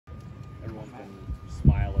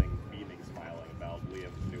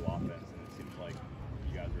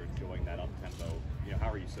that up tempo.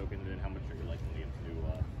 How are you soaking it in? How much are you liking Liam's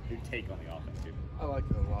new take on the offense here? I like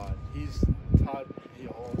it a lot. He's taught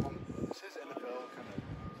me his NFL kind of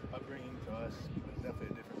upbringing to us. It's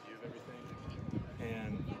definitely a different view of everything,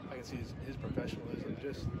 and I can see his professionalism,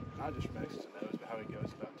 not just from X's and O's, but how he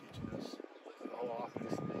goes about teaching us the whole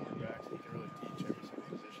offense, the quarterbacks. He can really teach every single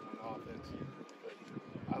position on the offense. But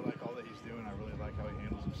I like all that he's doing. I really like how he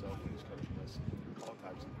handles himself when he's coaching us all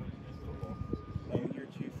types of football. Year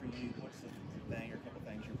two for you. What's the thing or a couple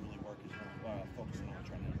things you're really focusing on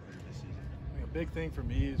trying to improve this season? A big thing for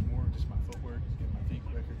me is more just my footwork, getting my feet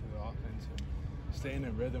quicker to the offense, and staying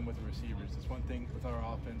in rhythm with the receivers. That's one thing with our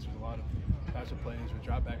offense. There's a lot of types of plays with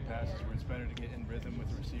drop back passes where it's better to get in rhythm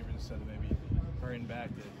with the receivers instead of maybe hurrying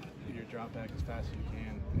back to your drop back as fast as you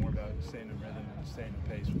can. More about staying in rhythm and staying in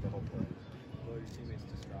pace with the whole play. Well, your teammates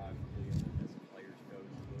describe Liam as a player's coach.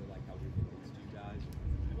 Really like how he relates to you guys.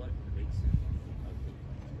 What makes him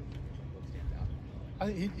what stands out? I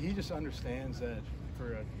think he just understands that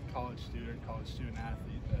for a college student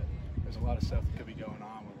athlete, that there's a lot of stuff that could be going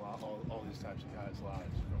on with all these types of guys'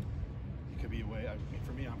 lives. You could be away.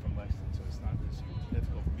 For me, I'm from Lexington, so it's not as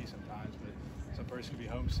difficult for me sometimes. But some person could be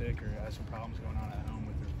homesick or has some problems going on at home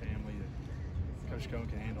with their family. Coach Cohen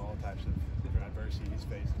can handle all types of different adversity he's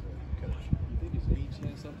faced as a coach. You think his age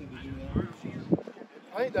has something to do with that?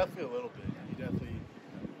 I think definitely a little bit. He definitely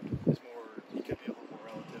is more. He could be a little more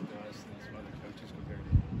relative to us than some other coaches compared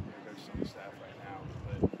to coaches on the staff right now.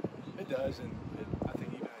 But it does, and I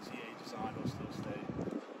think even as he ages on, he'll still stay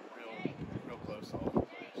real close to all the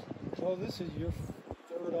players. Well, this is your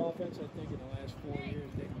third offense, I think, in the last 4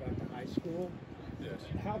 years, dating back to high school. Yes.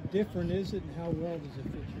 How different is it, and how well does it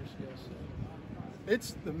fit your skill set?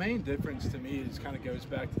 It's the main difference to me. Is kind of goes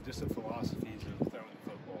back to just the philosophies of throwing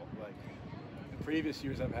the football. Like in previous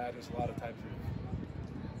years, I've had just a lot of types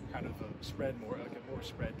of kind of a more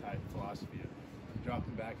spread type philosophy of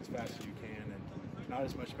dropping back as fast as you can, and not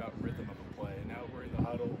as much about rhythm of a play. And now we're in the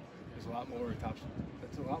huddle. There's a lot more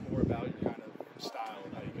It's a lot more about your kind of style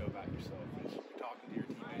and how you go about yourself. You're talking to your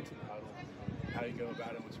teammates in the huddle, how you go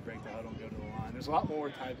about it once you break the huddle and go to the line. There's a lot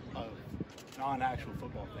more type of non-actual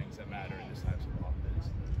football things that matter in this type of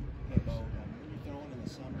offense. Hey, Beau, you're throwing in the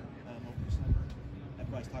summer, over the summer.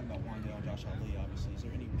 Everybody's talking about Wandale and Josh Ali, obviously. Is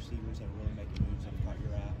there any receivers that are really making moves that caught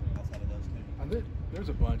your eye outside of those two? There's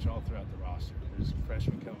a bunch all throughout the roster. There's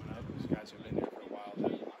freshmen coming up. There's guys who've been there for a while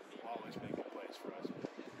that will always make good plays for us.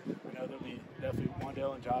 I know there'll be definitely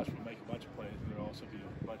Wandale and Josh will make a bunch of plays, but there'll also be a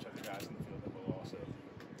bunch of other guys in the field that will also.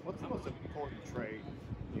 What's the most important trait,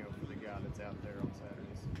 for the guy that's out there on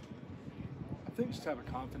Saturdays? I think just have a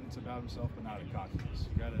confidence about himself, but not a confidence.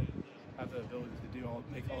 You got to have the ability to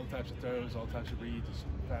make all types of throws, all types of reads as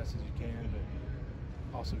fast as you can, but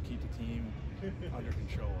also keep the team under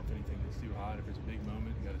control. If anything gets too hot, if it's a big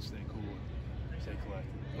moment, you got to stay cool and stay collected.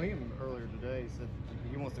 Liam earlier today said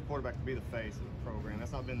he wants the quarterback to be the face of the program.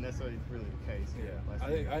 That's not been necessarily really the case. Yeah,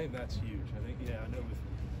 I think that's huge. I know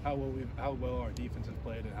with how well our defense has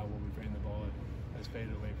played and how well we've ran the ball, it has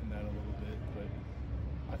faded away from that a little bit, but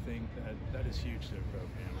I think that is huge to the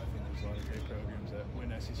program. I think there's a lot of great programs that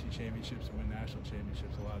win SEC championships and win national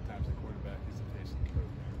championships. A lot of times the quarterback is the face of the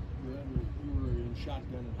program. You were in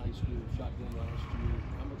shotgun in high school, shotgun last year.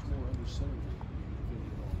 How much more under center do you feel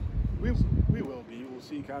you're on? We will be. We'll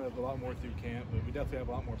see kind of a lot more through camp, but we definitely have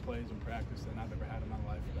a lot more plays in practice than I've ever had in my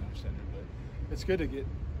life at under center. But it's good to get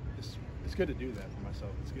it's good to do that for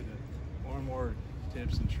myself. It's good to more and more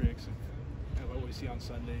tips and tricks of what we see on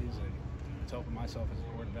Sundays, and it's helping myself as a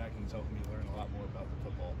quarterback, and it's helping me learn a lot more about the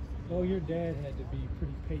football. Well, your dad had to be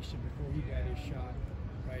pretty patient before he got his shot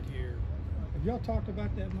right here. Have y'all talked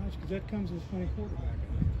about that much? Because that comes with playing quarterback.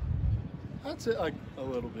 I'd say like a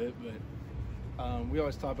little bit, but we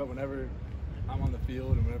always talk about whenever I'm on the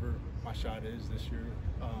field and whenever my shot is this year,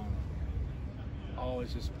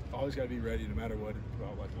 always got to be ready no matter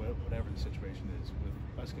whatever the situation is. With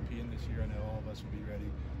us competing this year, I know all of us will be ready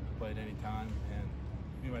to play at any time. And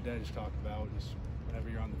me and my dad just talk about just whenever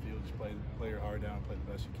you're on the field, just play your heart down and play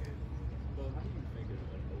the best you can. Well, how do you think of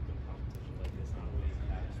an open competition like this, not only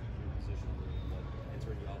as your position, but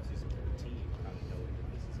entering the offseason for the team, kind of knowing that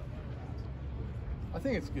this is something that's I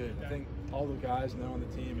think it's good. I think all the guys know on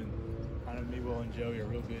the team, and I know me, Will, and Joey are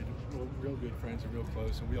real good friends and real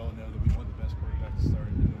close, and we all know that we want the best quarterback to start,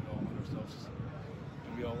 and we all want ourselves,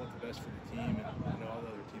 and we all want the best for the team, and I know all the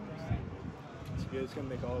other teammates do. It's good. It's going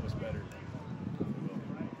to make all of us better.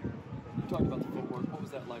 You talked about the footwork. What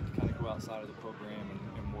was that like to kind of go outside of the program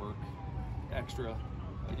and work extra,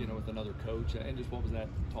 with another coach? And just what was that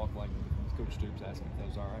talk like with Coach Stoops asking if that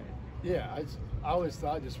was all right? Yeah, I always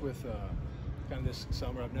thought just with kind of this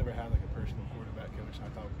summer, I've never had like a personal quarterback coach, and I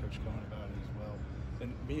talked with Coach Cohen about it as well.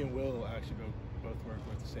 And me and Will actually both work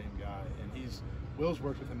with the same guy, and Will's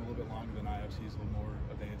worked with him a little bit longer than I have, so he's a little more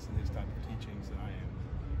advanced in his type of teachings than I am.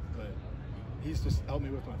 But he's just helped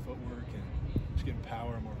me with my footwork and just getting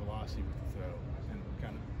power and more velocity with the throw, and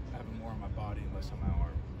kind of having more on my body and less on my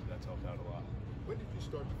arm. So that's helped out a lot. When did you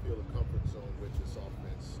start to feel a comfort zone with this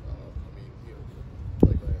offense?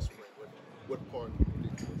 Like last spring, what part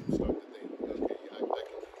did you start to think, okay, I can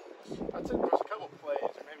do this? I'd say there was a couple plays,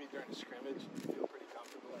 or maybe during the scrimmage, you feel pretty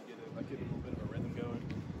comfortable and get a little bit of a rhythm going.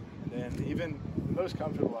 And then even the most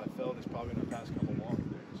comfortable I felt is probably in our past couple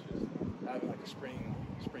walkthroughs. Just having like a spring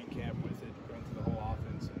camp with it, going through the whole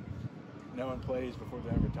offense and knowing plays before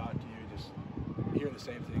they're ever taught to you, just hearing the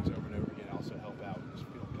same things over and over again also help out and just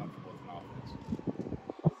feeling comfortable with an offense.